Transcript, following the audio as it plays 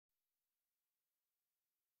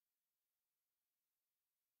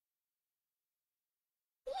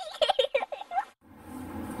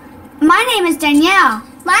My name is Danielle.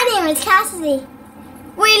 My name is Cassidy.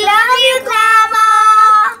 We love you,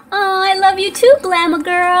 Glama! Oh, I love you too, Glama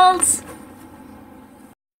girls.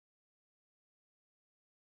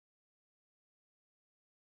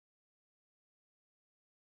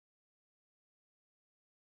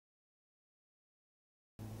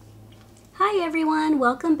 Hi everyone,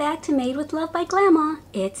 welcome back to Made with Love by Glama.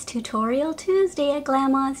 It's Tutorial Tuesday at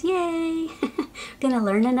Glama's, yay! Gonna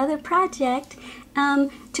learn another project.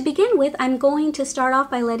 To begin with, I'm going to start off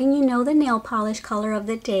by letting you know the nail polish color of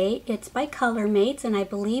the day. It's by Color Mates, and I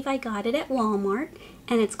believe I got it at Walmart,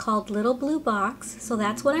 and it's called Little Blue Box. So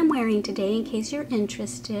that's what I'm wearing today in case you're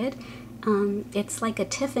interested. It's like a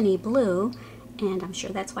Tiffany blue, and I'm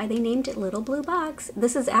sure that's why they named it Little Blue Box.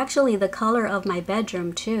 This is actually the color of my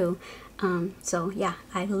bedroom too. So yeah,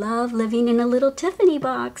 I love living in a little Tiffany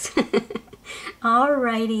box.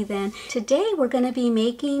 Alrighty then. Today we're going to be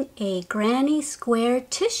making a granny square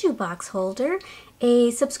tissue box holder.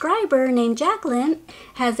 A subscriber named Jacqueline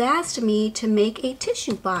has asked me to make a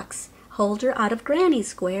tissue box holder out of granny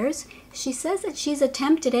squares. She says that she's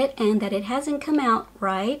attempted it and that it hasn't come out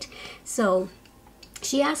right. So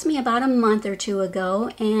she asked me about a month or two ago,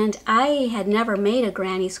 and I had never made a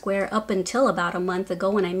granny square up until about a month ago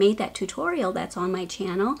when I made that tutorial that's on my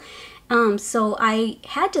channel. So I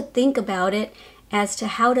had to think about it as to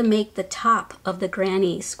how to make the top of the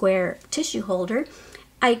granny square tissue holder.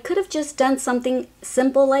 I could have just done something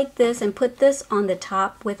simple like this and put this on the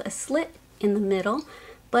top with a slit in the middle,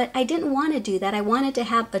 but I didn't want to do that. I wanted to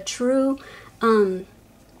have a true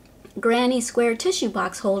granny square tissue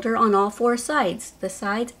box holder on all four sides, the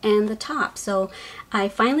sides and the top. So I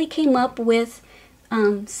finally came up with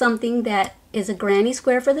something that is a granny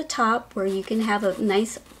square for the top, where you can have a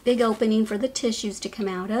nice big opening for the tissues to come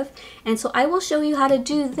out of. And so I will show you how to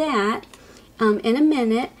do that in a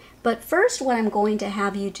minute. But first, what I'm going to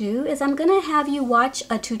have you do is I'm going to have you watch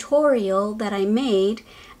a tutorial that I made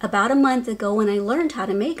about a month ago when I learned how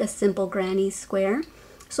to make a simple granny square.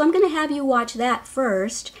 So I'm going to have you watch that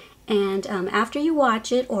first. And after you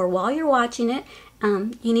watch it, or while you're watching it,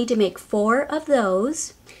 you need to make 4 of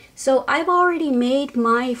those. So I've already made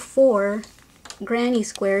my 4 granny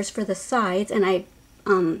squares for the sides, and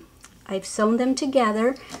I've sewn them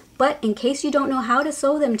together. But in case you don't know how to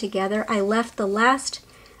sew them together, I left the last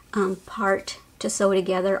part to sew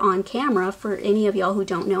together on camera for any of y'all who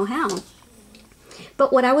don't know how.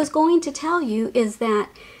 But what I was going to tell you is that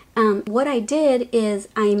what I did is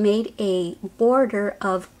I made a border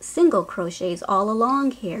of single crochets all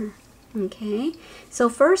along here. Okay, so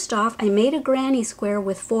first off, I made a granny square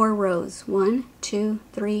with 4 rows. 1, 2,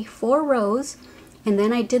 3, 4 rows, and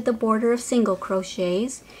then I did the border of single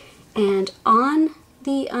crochets. And on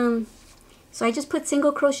the so I just put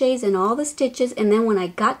single crochets in all the stitches, and then when I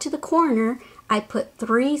got to the corner, I put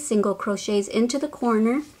 3 single crochets into the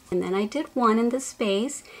corner, and then I did 1 in the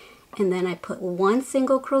space. And then I put 1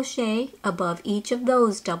 single crochet above each of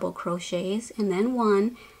those double crochets, and then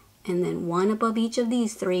 1, and then 1 above each of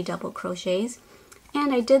these 3 double crochets.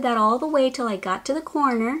 And I did that all the way till I got to the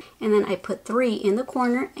corner, and then I put 3 in the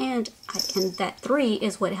corner, and that 3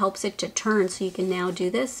 is what helps it to turn, so you can now do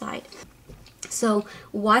this side. So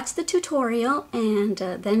watch the tutorial and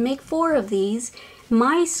then make 4 of these.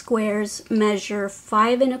 My squares measure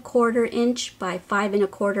 5 1/4 inch by 5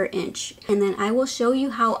 1/4 inch. And then I will show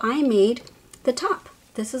you how I made the top.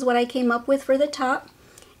 This is what I came up with for the top.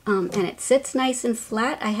 And it sits nice and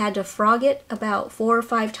flat. I had to frog it about 4 or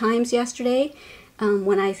 5 times yesterday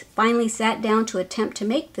when I finally sat down to attempt to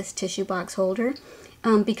make this tissue box holder,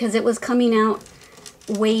 because it was coming out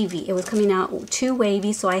wavy. It was coming out too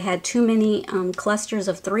wavy, so I had too many clusters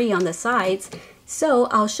of 3 on the sides. So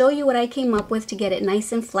I'll show you what I came up with to get it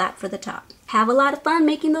nice and flat for the top. Have a lot of fun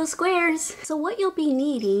making those squares. So what you'll be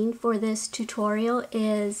needing for this tutorial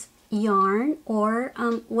is yarn, or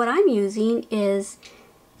what I'm using is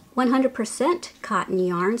 100% cotton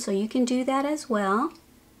yarn, so you can do that as well.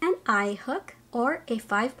 An eye hook, or a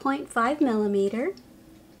 5.5 millimeter,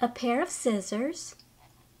 a pair of scissors,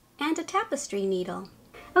 and a tapestry needle.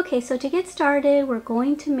 Okay, so to get started, we're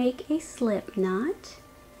going to make a slip knot.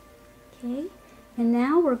 Okay. And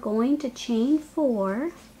now we're going to chain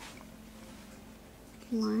 4.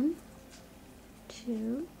 1,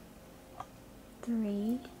 2,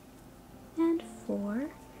 3, and 4.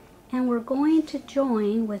 And we're going to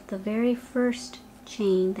join with the very first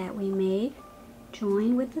chain that we made.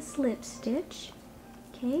 Join with the slip stitch.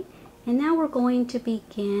 Okay, and now we're going to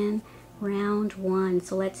begin round 1.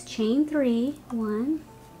 So let's chain 3. 1,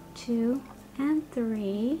 2, and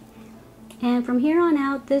 3. And from here on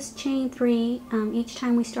out, this chain 3, each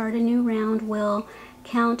time we start a new round, will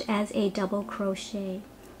count as a double crochet.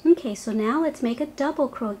 Okay, so now let's make a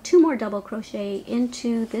two more double crochet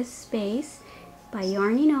into this space by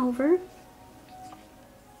yarning over,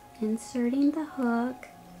 inserting the hook,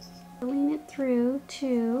 pulling it through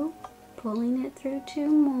two, pulling it through two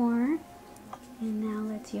more, and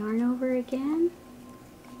now let's yarn over again,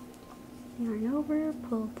 yarn over,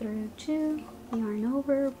 pull through two, yarn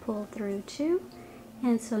over, pull through two,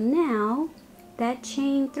 and so now that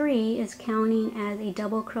chain 3 is counting as a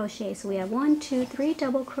double crochet. So we have 1, 2, 3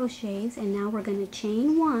 double crochets, and now we're going to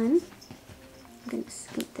chain 1. I'm going to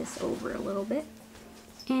scoot this over a little bit,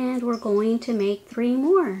 and we're going to make 3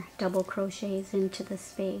 more double crochets into the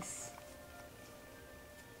space.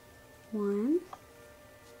 1,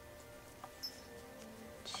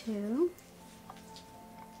 2,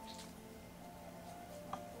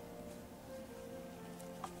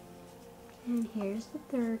 and here's the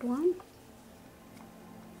third one.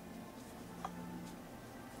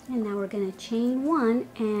 And now we're going to chain 1,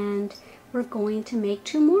 and we're going to make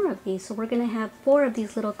 2 more of these. So we're going to have 4 of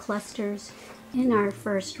these little clusters in our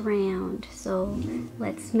first round. So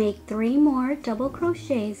let's make 3 more double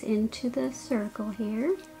crochets into the circle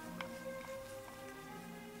here.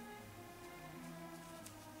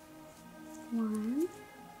 1,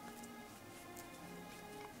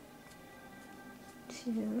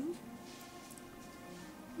 2,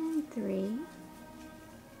 and 3.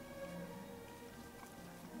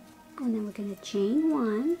 And then we're going to chain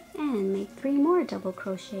 1 and make 3 more double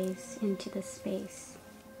crochets into the space.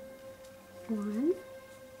 1,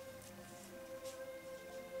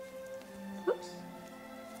 oops,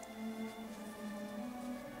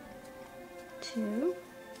 2,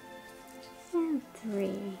 and 3.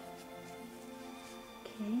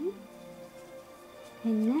 Okay.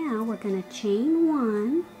 And now we're going to chain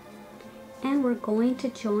 1, and we're going to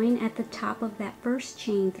join at the top of that first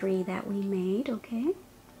chain 3 that we made, okay?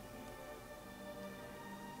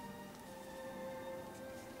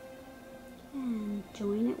 And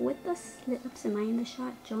join it with the slips. Am I in the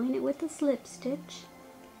shot? Join it with the slip stitch.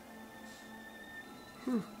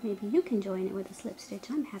 Maybe you can join it with a slip stitch.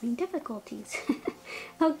 I'm having difficulties.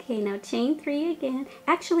 Okay, now chain 3 again.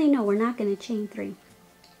 Actually, no, we're not going to chain 3.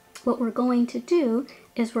 What we're going to do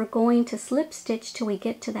is we're going to slip stitch till we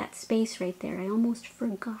get to that space right there. I almost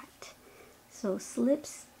forgot. So slip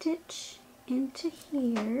stitch into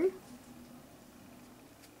here.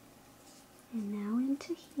 And now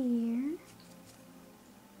into here.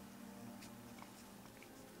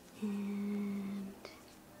 And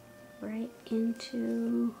right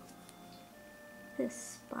into this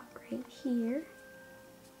spot right here.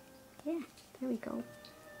 Yeah, there we go.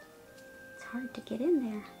 It's hard to get in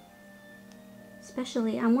there.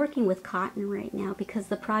 Especially, I'm working with cotton right now because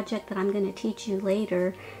the project that I'm going to teach you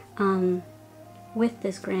later with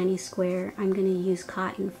this granny square, I'm going to use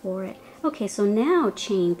cotton for it. Okay, so now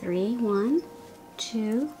chain 3, 1,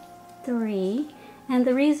 2, 3. And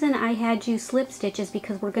the reason I had you slip stitch is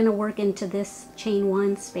because we're going to work into this chain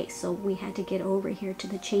 1 space. So we had to get over here to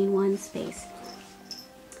the chain 1 space.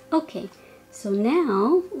 Okay, so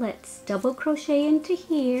now let's double crochet into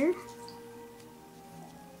here.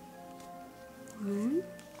 1,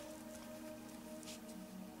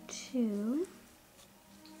 2,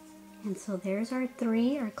 and so there's our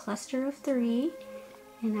 3, our cluster of 3.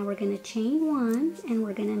 And now we're going to chain 1, and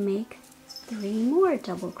we're going to make 3 more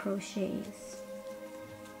double crochets.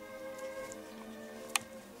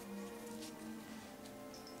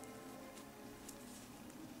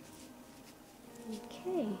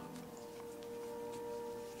 Okay.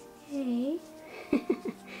 Hey.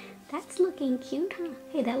 That's looking cute, huh?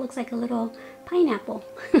 Hey, that looks like a little pineapple.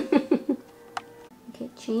 Okay,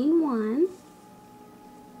 chain 1.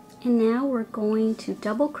 And now we're going to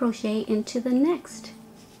double crochet into the next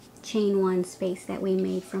chain 1 space that we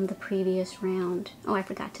made from the previous round. Oh, I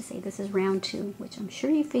forgot to say this is round 2, which I'm sure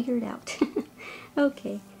you figured out.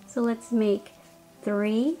 Okay, so let's make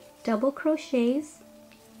 3 double crochets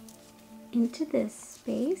into this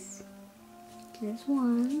space. Here's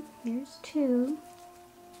 1, here's 2,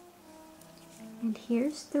 and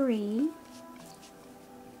here's 3.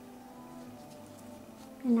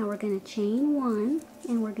 And now we're going to chain 1,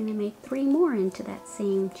 and we're going to make 3 more into that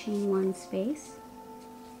same chain 1 space.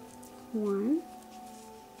 1,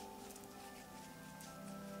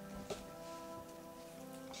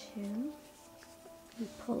 2,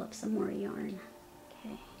 and pull up some more yarn.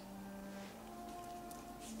 Okay.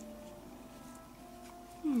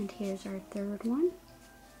 And here's our third one.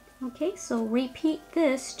 Okay, so repeat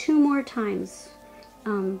this 2 more times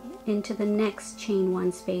into the next chain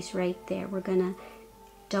 1 space right there. We're gonna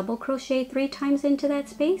double crochet 3 times into that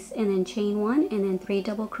space, and then chain 1, and then 3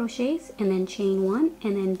 double crochets, and then chain 1,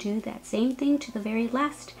 and then do that same thing to the very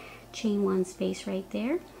last chain 1 space right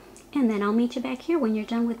there. And then I'll meet you back here when you're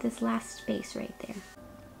done with this last space right there.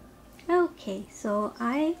 Okay, so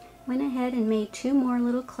I went ahead and made 2 more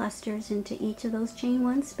little clusters into each of those chain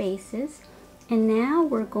 1 spaces. And now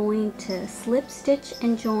we're going to slip stitch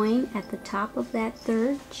and join at the top of that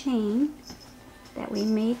 3rd chain that we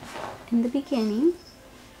made in the beginning.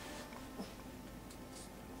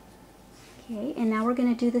 Okay, and now we're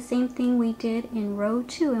going to do the same thing we did in row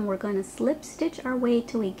 2, and we're going to slip stitch our way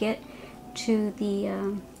till we get to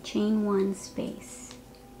the chain 1 space.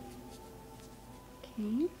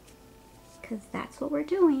 Okay, because that's what we're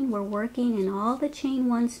doing. We're working in all the chain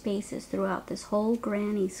 1 spaces throughout this whole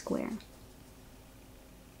granny square.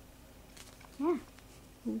 Yeah,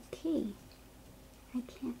 okay. I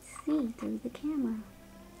can't see through the camera.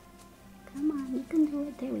 Come on, you can do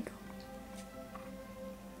it. There we go.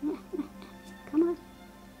 Come on.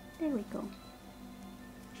 There we go.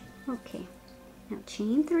 Okay. Now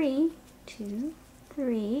chain 3, 2,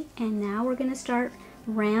 3, and now we're going to start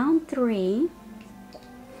round 3.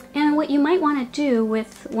 And what you might want to do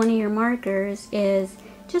with one of your markers is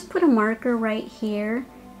just put a marker right here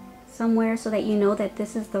somewhere so that you know that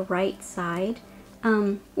this is the right side.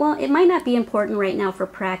 Well, it might not be important right now for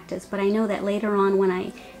practice, but I know that later on when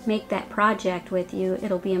I make that project with you,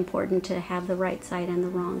 it'll be important to have the right side and the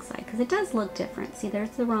wrong side, because it does look different. See,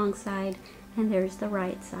 there's the wrong side and there's the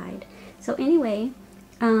right side. So anyway,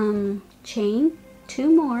 chain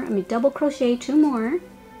 2 more, double crochet 2 more.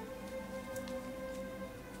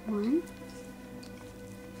 1,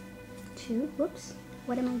 2, whoops,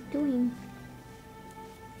 what am I doing?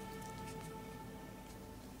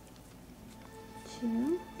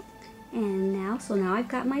 2, and now, so now I've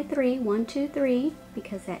got my 3, 1, 2, 3,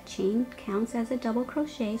 because that chain counts as a double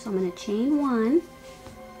crochet, so I'm going to chain 1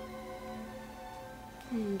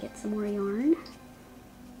 and get some more yarn,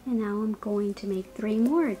 and now I'm going to make 3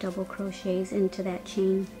 more double crochets into that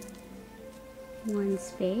chain 1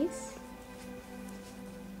 space.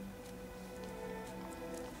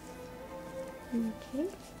 Okay,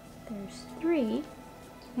 there's 3.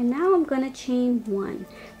 And now I'm going to chain 1.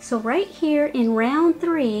 So right here in round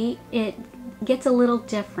 3, it gets a little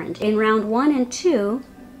different. In round 1 and 2,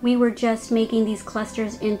 we were just making these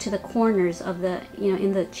clusters into the corners of the,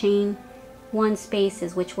 in the chain 1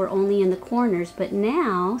 spaces, which were only in the corners. But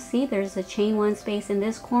now, see, there's a chain 1 space in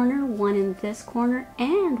this corner, 1 in this corner,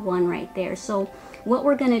 and 1 right there. So what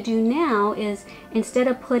we're going to do now is, instead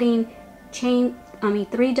of putting 3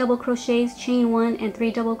 double crochets, chain 1, and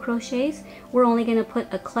 3 double crochets, we're only going to put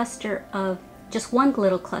a cluster of, just one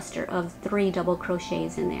little cluster of 3 double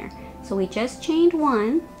crochets in there. So we just chained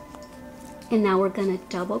 1, and now we're going to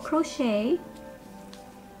double crochet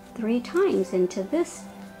 3 times into this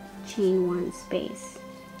chain 1 space.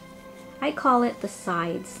 I call it the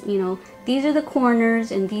sides. These are the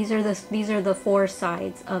corners, and these are the 4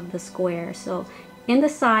 sides of the square. So in the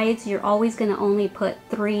sides, you're always going to only put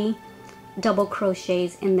 3 double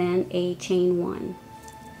crochets and then a chain 1.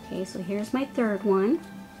 Okay, so here's my 3rd one,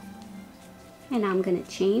 and I'm going to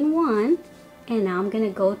chain 1, and now I'm going to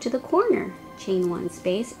go to the corner chain 1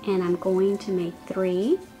 space, and I'm going to make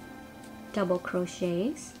 3 double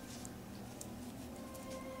crochets.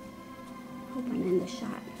 Hope I'm in the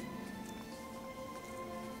shot.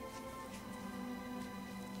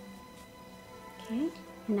 Okay,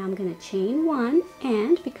 and now I'm going to chain 1,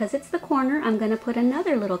 and because it's the corner, I'm going to put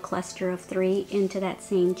another little cluster of 3 into that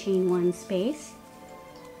same chain 1 space.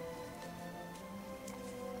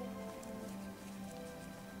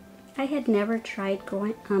 I had never tried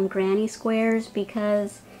granny squares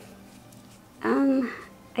because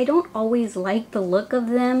I don't always like the look of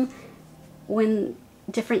them when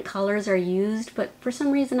different colors are used, but for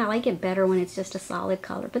some reason I like it better when it's just a solid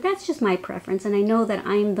color. But that's just my preference, and I know that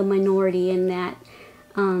I'm the minority in that,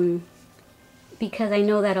 because I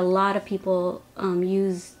know that a lot of people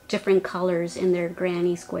use different colors in their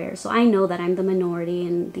granny squares. So I know that I'm the minority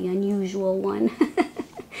and the unusual one.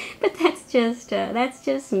 But that's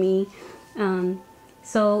just me.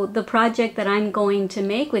 So the project that I'm going to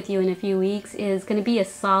make with you in a few weeks is going to be a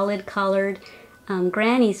solid colored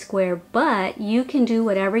granny square, but you can do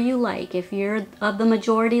whatever you like. If you're of the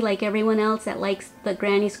majority like everyone else that likes the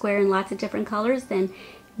granny square in lots of different colors, then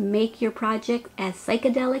make your project as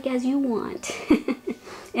psychedelic as you want.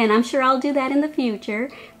 And I'm sure I'll do that in the future,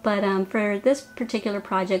 but for this particular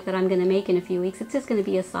project that I'm going to make in a few weeks, it's just going to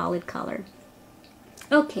be a solid color.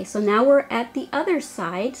 Okay, so now we're at the other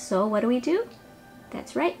side. So what do?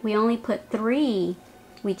 That's right, we only put 3.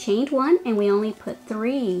 We chained 1 and we only put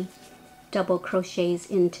 3 double crochets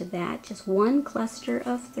into that, just one cluster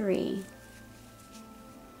of 3.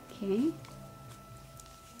 Okay,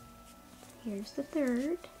 here's the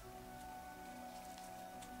third,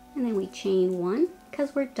 and then we chain 1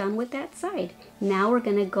 because we're done with that side. Now we're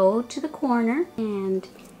going to go to the corner and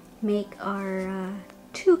make our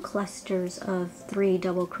 2 clusters of 3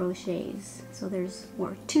 double crochets. So there's,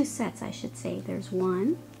 or 2 sets I should say. There's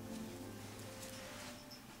 1,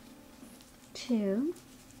 2,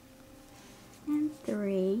 and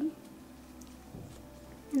 3,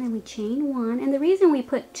 and then we chain 1. And the reason we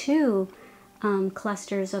put 2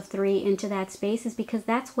 clusters of 3 into that space is because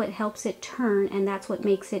that's what helps it turn, and that's what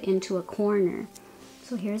makes it into a corner.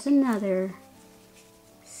 So here's another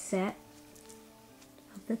set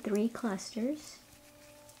of the 3 clusters,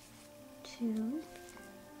 2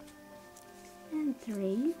 and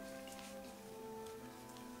 3,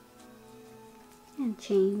 and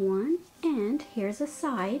chain 1. And here's a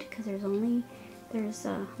side, because there's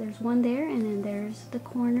one there, and then there's the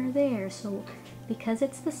corner there. So because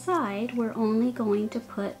it's the side, we're only going to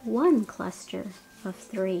put 1 cluster of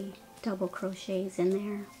 3 double crochets in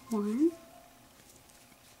there. 1,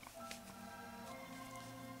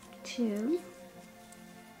 2,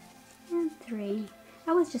 and 3.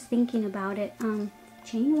 I was just thinking about it.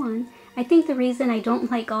 Chain 1. I think the reason I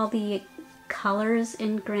don't like all the colors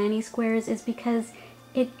in granny squares is because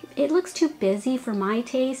it looks too busy for my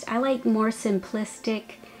taste. I like more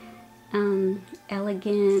simplistic,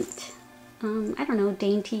 elegant, I don't know,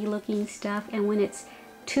 dainty looking stuff. And when it's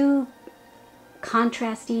too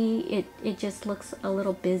contrasty, it just looks a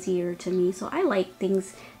little busier to me. So I like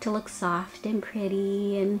things to look soft and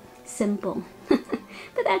pretty and simple.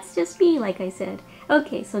 But that's just me, like I said.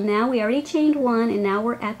 Okay, so now we already chained 1, and now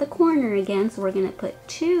we're at the corner again. So we're going to put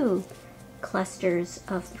 2 clusters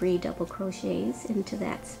of 3 double crochets into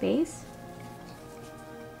that space.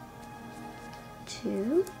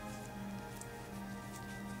 2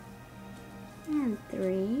 and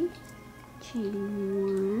 3,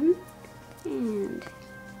 chain 1, and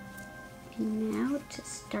now to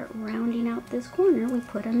start rounding out this corner, we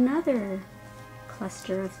put another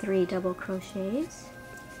cluster of 3 double crochets.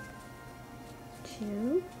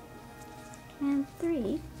 2 and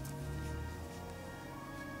 3,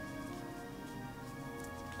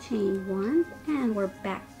 chain 1, and we're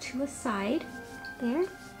back to a side there.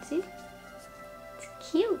 See, it's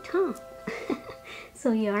cute, huh?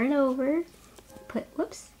 So yarn over, put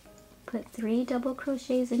 3 double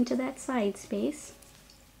crochets into that side space.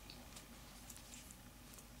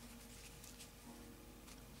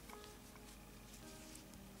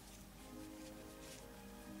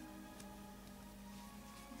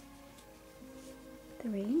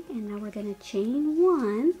 And now we're going to chain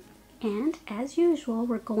 1, and as usual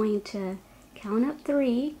we're going to count up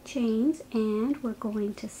 3 chains, and we're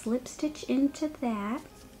going to slip stitch into that.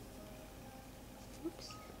 Oops.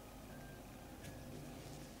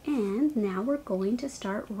 And now we're going to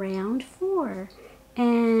start round 4,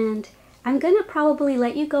 and I'm going to probably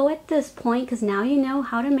let you go at this point because now you know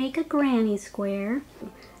how to make a granny square,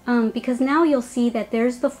 because now you'll see that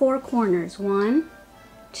there's the 4 corners, 1,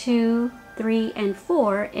 2, 3, and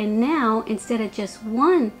 4, and now instead of just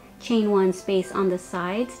 1 chain 1 space on the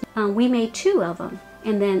sides, we made 2 of them.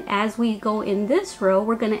 And then as we go in this row,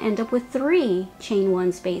 we're going to end up with 3 chain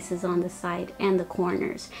 1 spaces on the side and the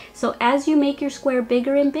corners. So as you make your square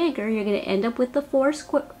bigger and bigger, you're going to end up with the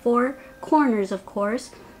 4 corners, of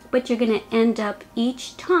course, but you're going to end up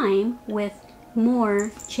each time with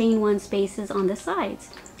more chain 1 spaces on the sides.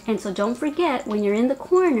 And so don't forget, when you're in the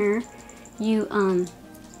corner, you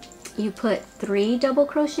put 3 double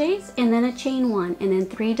crochets and then a chain 1, and then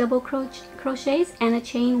 3 double crochets and a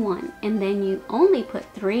chain 1, and then you only put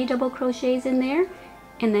 3 double crochets in there,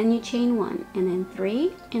 and then you chain 1, and then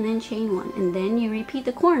 3, and then chain 1, and then you repeat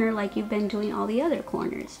the corner like you've been doing all the other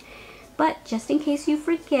corners. But just in case you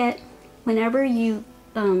forget, whenever you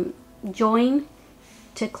join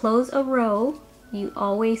to close a row, you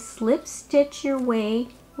always slip stitch your way,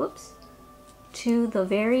 to the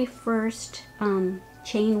very first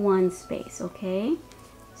chain 1 space, okay?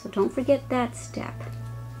 So don't forget that step.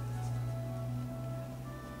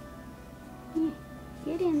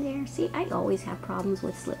 Get in there. See, I always have problems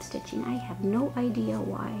with slip stitching. I have no idea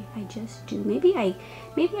why. I just do. Maybe I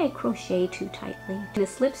crochet too tightly. You're gonna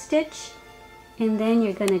slip stitch, and then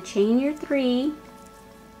you're gonna chain your 3,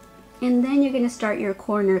 and then you're gonna start your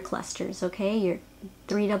corner clusters, okay? Your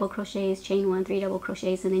 3 double crochets, chain 1, 3 double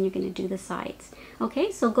crochets, and then you're going to do the sides.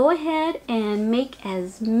 Okay, so go ahead and make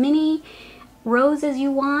as many rows as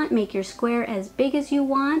you want, make your square as big as you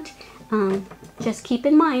want. Just keep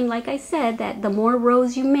in mind, like I said, that the more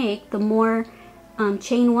rows you make, the more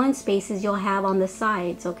chain 1 spaces you'll have on the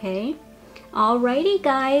sides, okay? Alrighty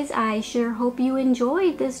guys, I sure hope you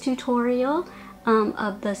enjoyed this tutorial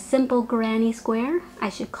of the simple granny square. I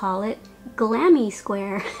should call it Glammy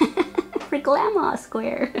square for Glama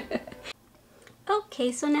square.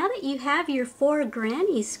 Okay, so now that you have your 4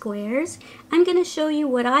 granny squares, I'm going to show you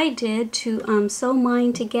what I did to sew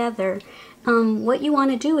mine together. What you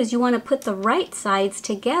want to do is you want to put the right sides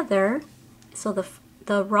together, so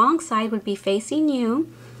the wrong side would be facing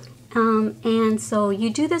you. And so you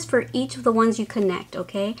do this for each of the ones you connect,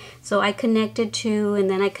 okay? So I connected 2, and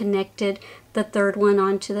then I connected the 3rd one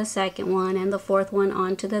onto the 2nd one, and the 4th one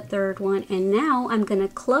onto the 3rd one, and now I'm going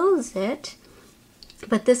to close it.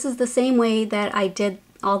 But this is the same way that I did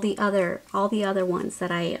all the other ones that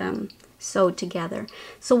I sewed together.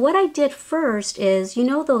 So what I did first is, you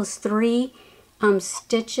know those 3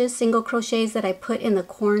 stitches, single crochets that I put in the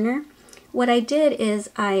corner? What I did is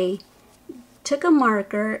I took a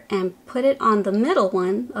marker and put it on the middle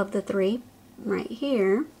one of the 3 right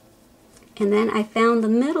here, and then I found the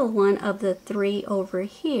middle one of the 3 over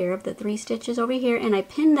here, of the 3 stitches over here, and I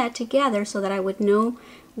pinned that together so that I would know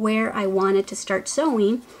where I wanted to start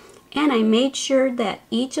sewing. And I made sure that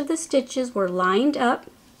each of the stitches were lined up.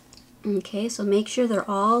 Okay, so make sure they're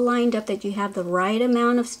all lined up, that you have the right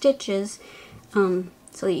amount of stitches,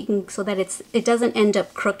 so that it doesn't end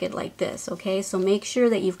up crooked like this. Okay, so make sure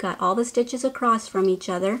that you've got all the stitches across from each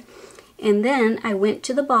other. And then I went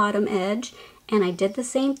to the bottom edge and I did the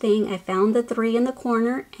same thing. I found the 3 in the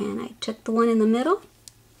corner and I took the one in the middle,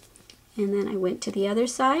 and then I went to the other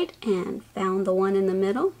side and found the one in the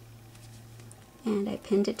middle, and I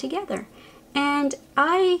pinned it together. And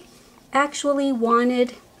I actually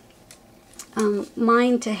wanted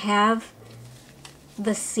mine to have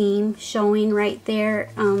the seam showing right there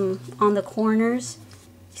on the corners.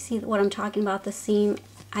 You see what I'm talking about, the seam?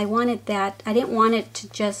 I wanted that. I didn't want it to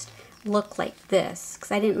just look like this,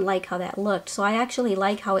 because I didn't like how that looked. So I actually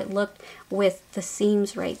like how it looked with the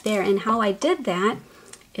seams right there. And how I did that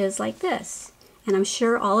is like this. And I'm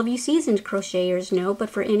sure all of you seasoned crocheters know, but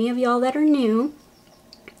for any of y'all that are new,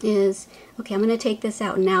 is, okay, I'm going to take this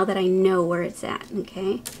out now that I know where it's at,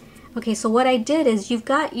 okay? Okay, so what I did is, you've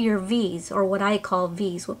got your V's, or what I call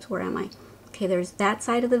V's. Whoops, where am I? Okay, there's that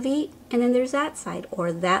side of the V, and then there's that side,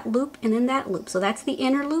 or that loop, and then that loop. So that's the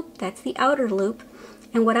inner loop, that's the outer loop.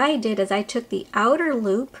 And what I did is I took the outer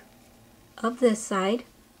loop of this side,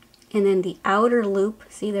 and then the outer loop,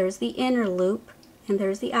 see there's the inner loop, and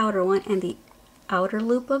there's the outer one, and the outer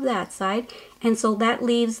loop of that side. And so that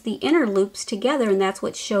leaves the inner loops together, and that's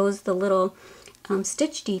what shows the little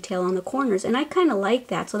stitch detail on the corners. And I kind of like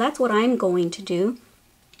that, so that's what I'm going to do.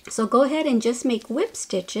 So go ahead and just make whip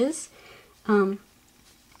stitches, and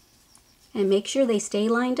make sure they stay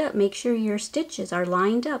lined up. Make sure your stitches are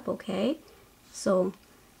lined up, okay? So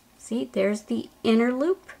see, there's the inner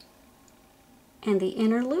loop and the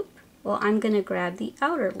inner loop. Well, I'm going to grab the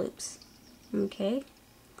outer loops, okay?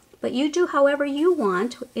 But you do however you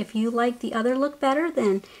want. If you like the other look better,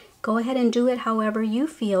 then go ahead and do it however you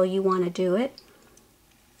feel you want to do it.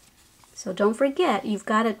 So don't forget, you've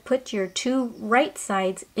got to put your 2 right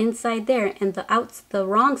sides inside there, and the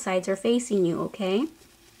wrong sides are facing you, okay?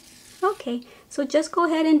 Okay, so just go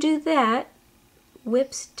ahead and do that.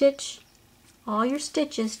 Whip stitch all your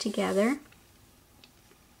stitches together,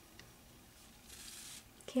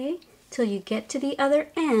 okay, till you get to the other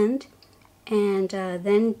end, and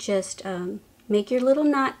then just make your little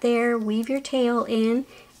knot there, weave your tail in,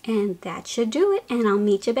 and that should do it. And I'll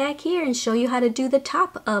meet you back here and show you how to do the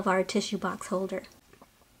top of our tissue box holder.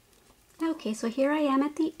 Okay, so here I am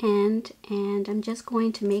at the end, and I'm just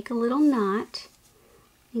going to make a little knot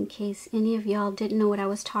in case any of y'all didn't know what I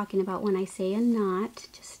was talking about when I say a knot.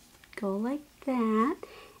 Just go like that.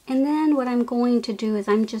 And then what I'm going to do is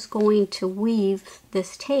I'm just going to weave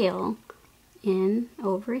this tail in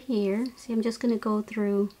over here. See, I'm just going to go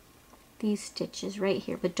through these stitches right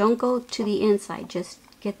here, but don't go to the inside, just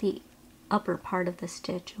get the upper part of the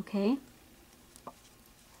stitch, okay?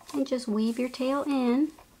 And just weave your tail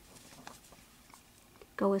in.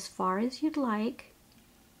 Go as far as you'd like.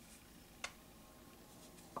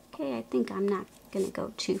 Okay, I think I'm not going to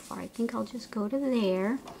go too far. I think I'll just go to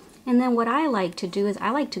there. And then what I like to do is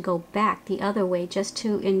I like to go back the other way just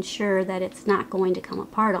to ensure that it's not going to come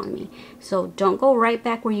apart on me. So don't go right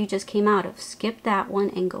back where you just came out of. Skip that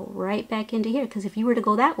one and go right back into here, because if you were to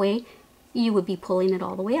go that way, you would be pulling it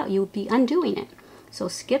all the way out. You would be undoing it. So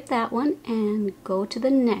skip that one and go to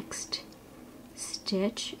the next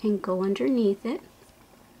stitch and go underneath it.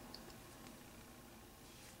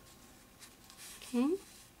 Okay,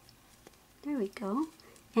 there we go.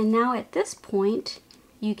 And now at this point,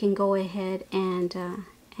 you can go ahead and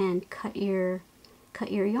cut your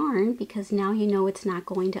yarn, because now you know it's not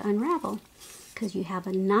going to unravel, because you have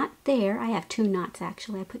a knot there. I have 2 knots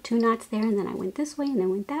actually. I put 2 knots there, and then I went this way and then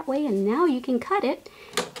went that way, and now you can cut it,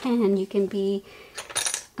 and you can be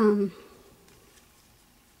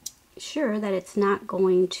sure that it's not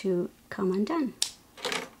going to come undone.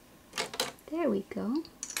 There we go.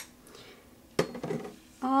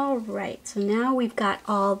 All right, so now we've got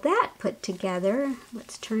all that put together.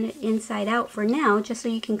 Let's turn it inside out for now, just so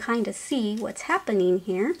you can kind of see what's happening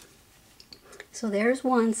here. So there's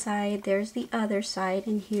one side, there's the other side,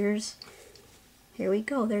 and here we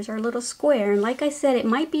go. There's our little square. And like I said, it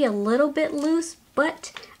might be a little bit loose,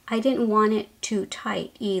 but I didn't want it too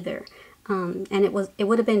tight either. And it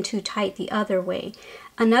would have been too tight the other way.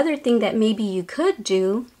 Another thing that maybe you could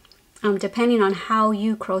do, depending on how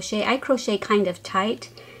you crochet, I crochet kind of tight.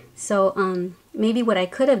 So maybe what I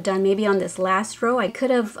could have done, maybe on this last row, I could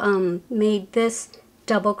have made this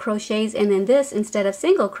double crochets, and then this, instead of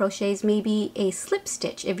single crochets, maybe a slip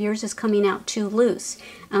stitch if yours is coming out too loose,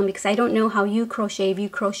 because I don't know how you crochet, if you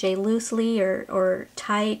crochet loosely or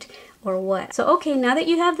tight or what. So okay, now that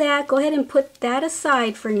you have that, go ahead and put that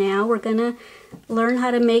aside for now. We're gonna learn how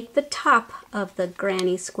to make the top of the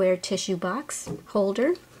granny square tissue box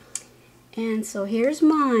holder. And so here's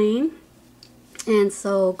mine, and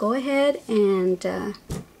so go ahead and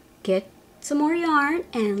get some more yarn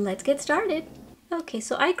and let's get started. Okay,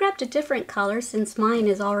 so I grabbed a different color since mine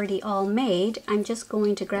is already all made. I'm just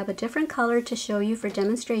going to grab a different color to show you for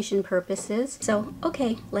demonstration purposes. So,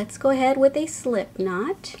 okay, let's go ahead with a slip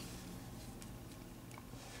knot.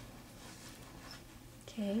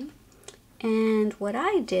 Okay, and what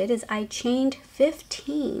I did is I chained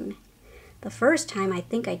 15. The first time I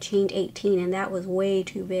think I chained 18, and that was way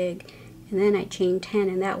too big. And then I chained 10,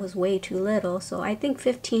 and that was way too little. So I think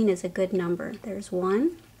 15 is a good number. There's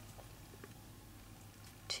 1,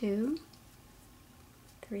 2,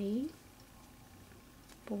 3,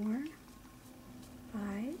 4,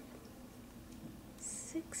 5,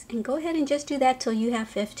 6, and go ahead and just do that till you have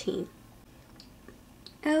 15.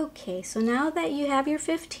 Okay, so now that you have your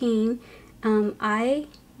 15, I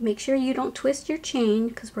make sure you don't twist your chain,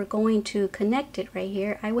 because we're going to connect it right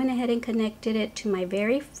here. I went ahead and connected it to my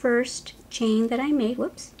very first chain that I made,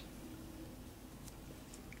 whoops,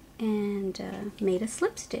 and made a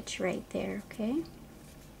slip stitch right there, okay?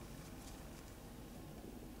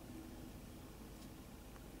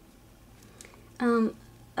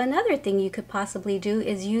 Another thing you could possibly do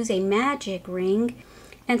is use a magic ring.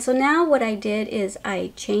 And so now what I did is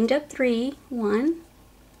I chained up 3, 1,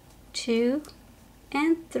 2,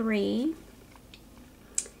 and 3,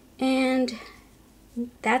 and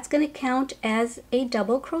that's going to count as a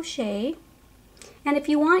double crochet. And if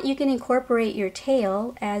you want, you can incorporate your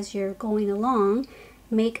tail as you're going along.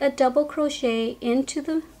 Make a double crochet into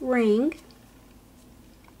the ring,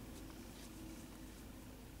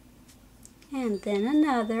 and then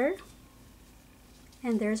another,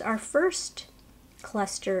 and there's our first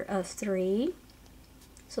cluster of 3.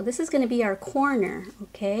 So this is going to be our corner,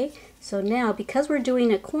 okay? So now, because we're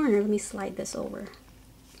doing a corner, let me slide this over.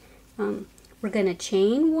 We're going to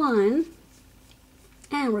chain 1,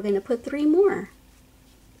 and we're going to put 3 more.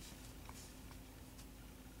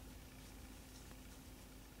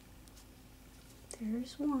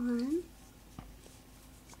 There's 1.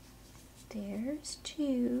 There's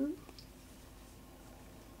 2.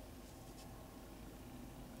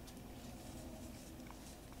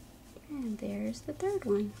 And there's the third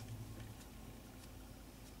one.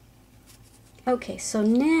 Okay, so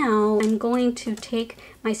now I'm going to take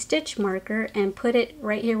my stitch marker and put it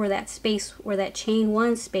right here where that space, where that chain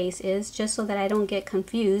 1 space is, just so that I don't get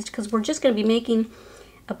confused, because we're just going to be making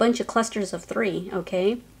a bunch of clusters of 3,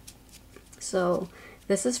 okay? So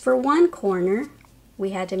this is for one corner. We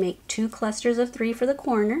had to make 2 clusters of 3 for the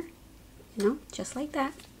corner, you know, just like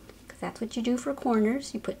that, because that's what you do for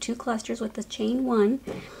corners. You put 2 clusters with the chain 1.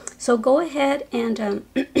 So go ahead and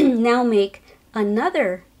now make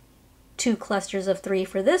another 2 clusters of 3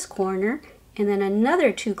 for this corner, and then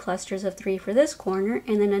another 2 clusters of 3 for this corner,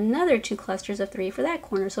 and then another 2 clusters of 3 for that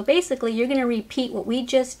corner. So basically you're going to repeat what we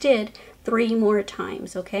just did 3 more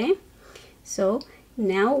times, okay? So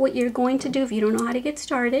now what you're going to do, if you don't know how to get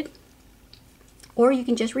started, or you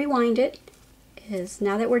can just rewind it, is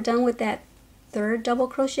now that we're done with that 3rd double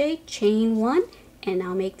crochet, chain 1, and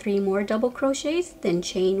now make 3 more double crochets, then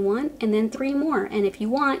chain 1, and then 3 more. And if you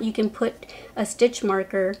want, you can put a stitch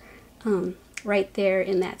marker right there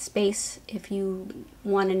in that space if you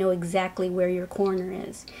want to know exactly where your corner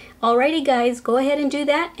is. Alrighty guys, go ahead and do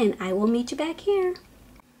that, and I will meet you back here.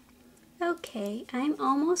 Okay, I'm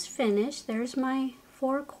almost finished. There's my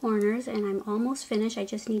 4 corners and I'm almost finished. I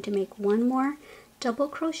just need to make one more double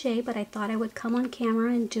crochet, but I thought I would come on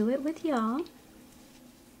camera and do it with y'all.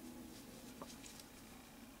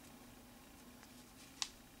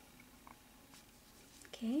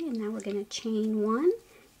 Okay, and now we're going to chain 1,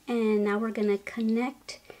 and now we're going to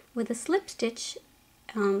connect with a slip stitch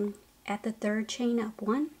at the 3rd chain up.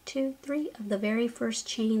 1, 2, 3 of the very first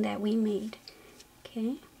chain that we made.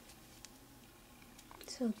 Okay,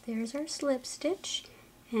 so there's our slip stitch,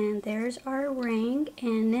 and there's our ring,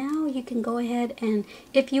 and now you can go ahead and,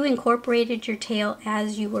 if you incorporated your tail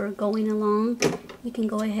as you were going along, you can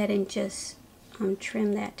go ahead and just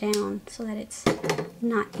trim that down so that it's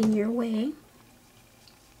not in your way.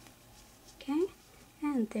 Okay,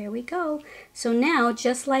 and there we go. So now,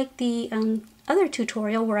 just like the other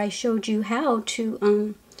tutorial where I showed you how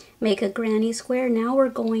to make a granny square, now we're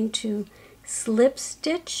going to slip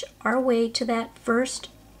stitch our way to that first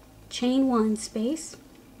chain 1 space.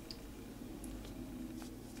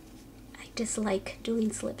 I dislike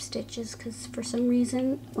doing slip stitches because for some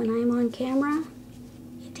reason when I'm on camera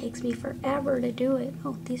it takes me forever to do it.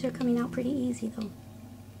 Oh, these are coming out pretty easy though.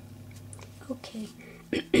 Okay.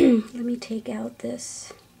 Let me take out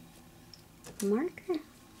this marker.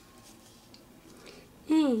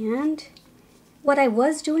 And what I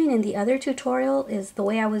was doing in the other tutorial is the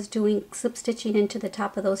way I was doing slip stitching into the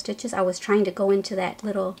top of those stitches, I was trying to go into that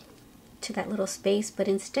little space, but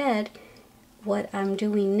instead what I'm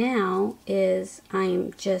doing now is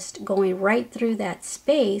I'm just going right through that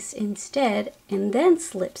space instead, and then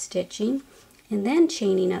slip stitching and then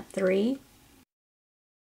chaining up 3.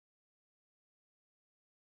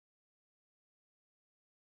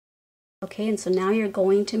 Okay, and so now you're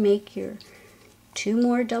going to make your 2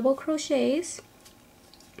 more double crochets,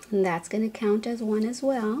 and that's going to count as 1 as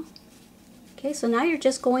well. Okay, so now you're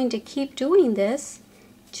just going to keep doing this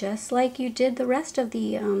just like you did the rest of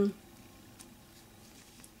the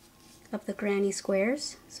granny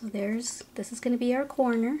squares. So this is going to be our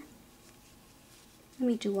corner. Let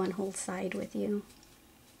me do one whole side with you.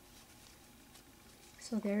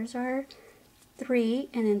 So there's our 3,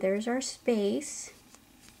 and then there's our space.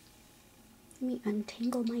 Let me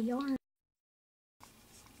untangle my yarn.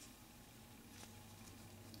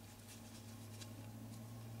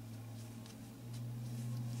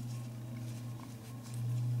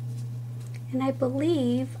 And I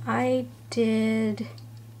believe I did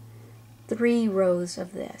 3 rows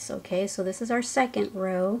of this. Okay, so this is our 2nd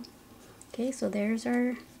row. Okay, so there's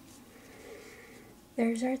our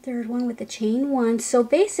 3rd one with the chain 1. So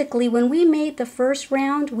basically when we made the first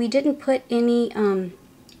round, we didn't put any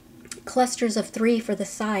clusters of 3 for the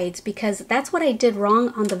sides, because that's what I did wrong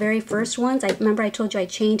on the very first ones. I remember I told you I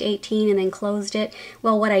chained 18 and then closed it.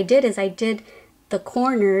 Well, what I did is I did the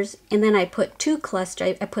corners and then I put 2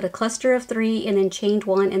 clusters. I put a cluster of 3 and then chained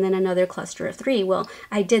 1 and then another cluster of 3. Well,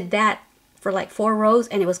 I did that for like 4 rows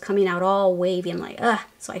and it was coming out all wavy. I'm like, ugh.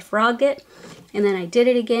 So I frogged it and then I did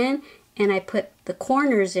it again and I put the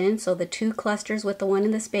corners in. So the 2 clusters with the 1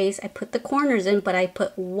 in the space, I put the corners in, but I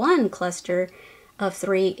put 1 cluster of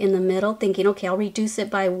 3 in the middle, thinking, okay, I'll reduce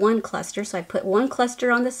it by 1 cluster. So I put 1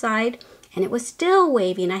 cluster on the side, and it was still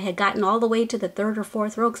wavy, and I had gotten all the way to the 3rd or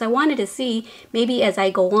 4th row because I wanted to see maybe as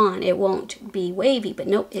I go on it won't be wavy, but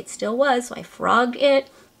nope, it still was. So I frogged it,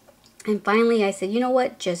 and finally I said, you know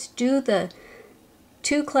what, just do the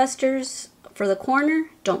 2 clusters for the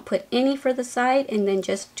corner, don't put any for the side, and then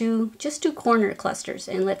just do corner clusters,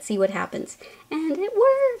 and let's see what happens. And it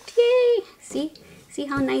worked, yay! See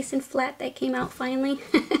how nice and flat that came out finally?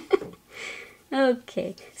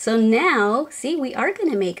 Okay, so now, see, we are going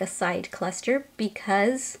to make a side cluster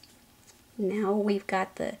because now we've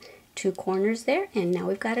got the 2 corners there and now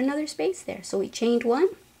we've got another space there. So we chained 1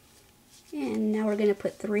 and now we're going to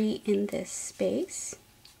put 3 in this space.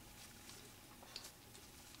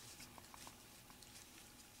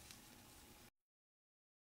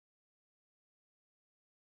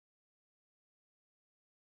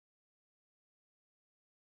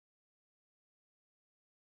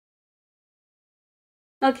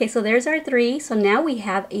 Okay, so there's our 3. So now we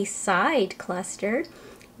have a side cluster.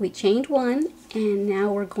 We chained 1 and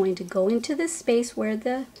now we're going to go into this space where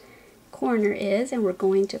the corner is and we're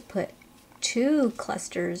going to put 2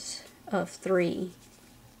 clusters of 3.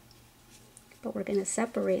 But we're going to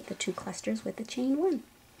separate the 2 clusters with the chain 1.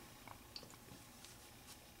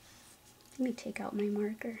 Let me take out my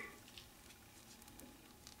marker.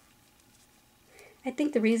 I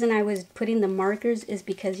think the reason I was putting the markers is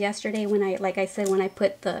because yesterday when like I said, when I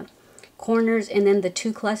put the corners and then the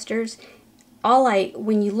 2 clusters,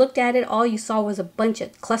 when you looked at it, all you saw was a bunch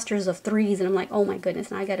of clusters of 3s, and I'm like, oh my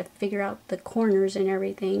goodness, now I got to figure out the corners and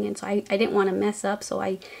everything. And so I didn't want to mess up, so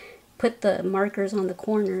I put the markers on the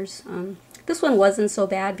corners. This one wasn't so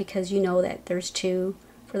bad because you know that there's 2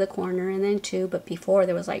 for the corner and then 2, but before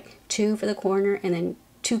there was like 2 for the corner and then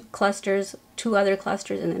 2 clusters, 2 other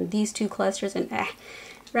clusters, and then these 2 clusters, and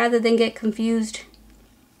rather than get confused,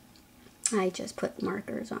 I just put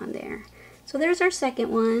markers on there. So there's our second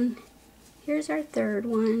one. Here's our third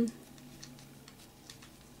one.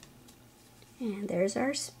 And there's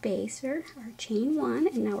our spacer, our chain 1,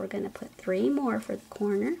 and now we're going to put 3 more for the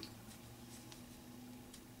corner.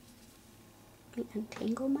 Let me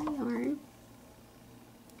untangle my yarn.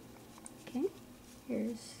 Okay,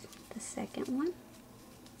 here's the second one.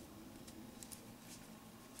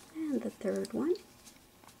 And the third one.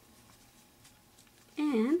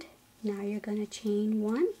 And now you're going to chain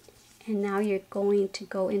 1. And now you're going to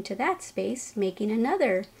go into that space, making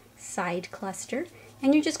another side cluster.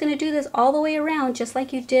 And you're just going to do this all the way around, just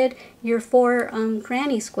like you did your 4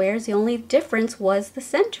 granny squares. The only difference was the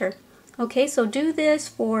center. Okay, so do this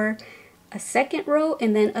for a second row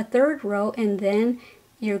and then a third row, and then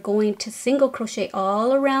you're going to single crochet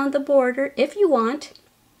all around the border if you want.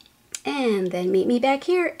 And then meet me back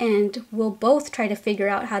here and we'll both try to figure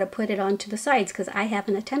out how to put it onto the sides, because I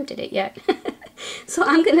haven't attempted it yet. So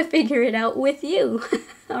I'm going to figure it out with you.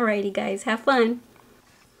 Alrighty guys, have fun.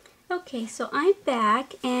 Okay, so I'm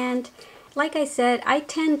back, and like I said, I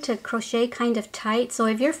tend to crochet kind of tight. So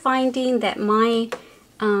if you're finding that my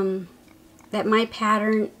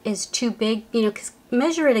pattern is too big, you know,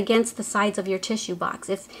 measure it against the sides of your tissue box.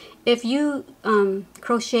 If you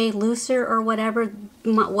crochet looser or whatever,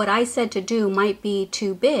 what I said to do might be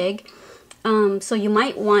too big. So you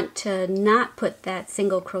might want to not put that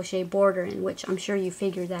single crochet border in, which I'm sure you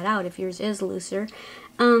figured that out if yours is looser.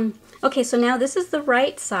 Okay, so now this is the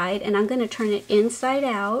right side, and I'm going to turn it inside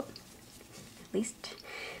out. At least,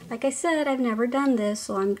 like I said, I've never done this,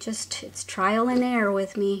 so it's trial and error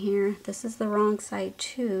with me here. This is the wrong side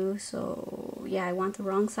too, so yeah, I want the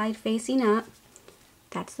wrong side facing up.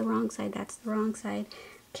 That's the wrong side, that's the wrong side.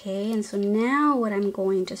 Okay, and so now what I'm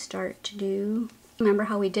going to start to do, remember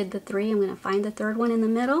how we did the 3? I'm going to find the third one in the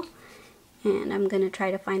middle, and I'm going to try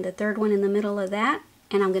to find the third one in the middle of that,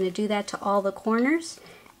 and I'm going to do that to all the corners.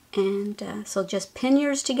 And so just pin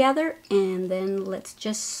yours together, and then let's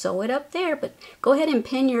just sew it up there. But go ahead and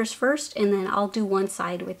pin yours first, and then I'll do one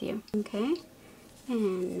side with you. Okay,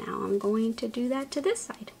 and now I'm going to do that to this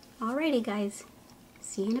side. Alrighty guys,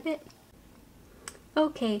 see you in a bit.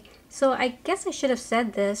 Okay, so I guess I should have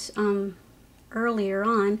said this earlier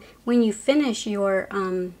on. When you finish your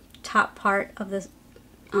top part of the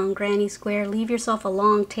granny square, leave yourself a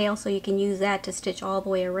long tail so you can use that to stitch all the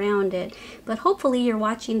way around it. But hopefully you're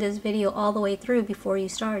watching this video all the way through before you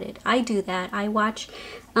started. I do that. I watch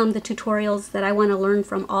the tutorials that I want to learn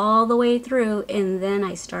from all the way through, and then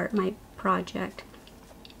I start my project.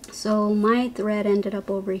 So my thread ended up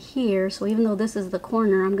over here, so even though this is the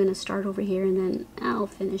corner, I'm going to start over here and then I'll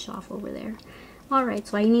finish off over there. Alright,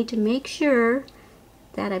 so I need to make sure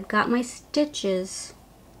that I've got my stitches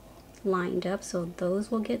lined up, so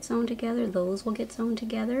those will get sewn together, those will get sewn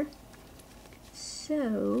together.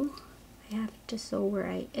 So I have to sew where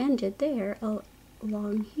I ended there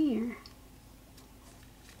along here.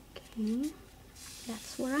 Okay,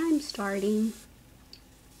 that's where I'm starting.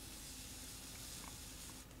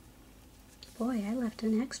 Boy, I left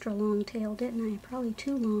an extra long tail, didn't I? Probably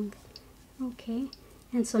too long. Okay,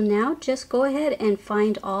 and so now just go ahead and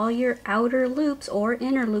find all your outer loops or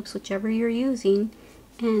inner loops, whichever you're using,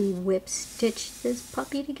 and whip stitch this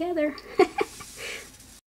puppy together.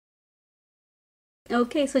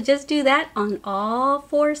 Okay, so just do that on all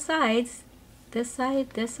 4 sides. This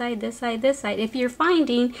side, this side, this side, this side. If you're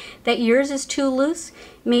finding that yours is too loose,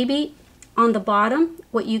 maybe on the bottom,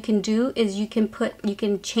 what you can do is you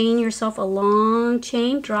can chain yourself a long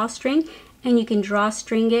chain, drawstring, and you can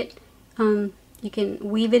drawstring it. You can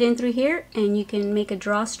weave it in through here, and you can make a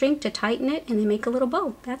drawstring to tighten it, and then make a little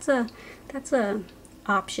bow. That's a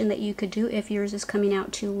option that you could do if yours is coming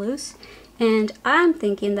out too loose. And I'm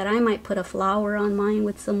thinking that I might put a flower on mine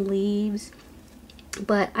with some leaves,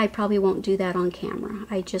 but I probably won't do that on camera.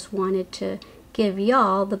 I just wanted to give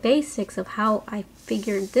y'all the basics of how I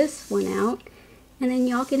figured this one out, and then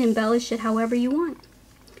y'all can embellish it however you want.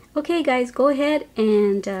 Okay guys, go ahead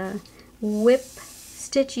and whip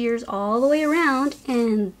stitch yours all the way around,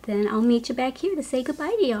 and then I'll meet you back here to say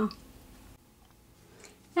goodbye to y'all.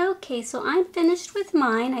 Okay, so I'm finished with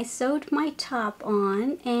mine. I sewed my top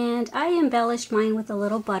on and I embellished mine with a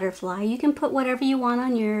little butterfly. You can put whatever you want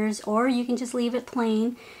on yours, or you can just leave it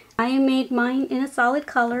plain. I made mine in a solid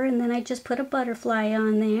color and then I just put a butterfly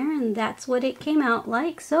on there, and that's what it came out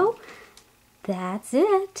like. So that's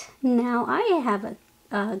it. Now I have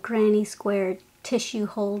a granny square tissue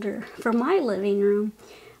holder for my living room.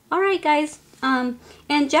 Alright guys,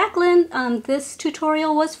 and Jacqueline, this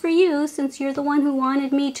tutorial was for you since you're the one who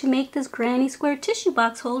wanted me to make this granny square tissue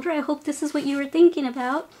box holder. I hope this is what you were thinking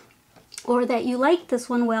about, or that you liked this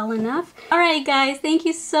one well enough. Alright guys, thank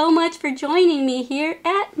you so much for joining me here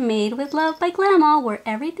at Made with Love by Glama, where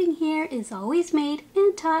everything here is always made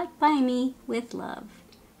and taught by me with love.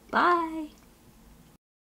 Bye!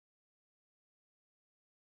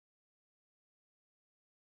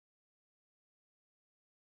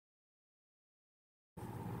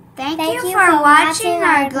 Thank you for watching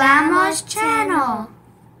our Glama's channel.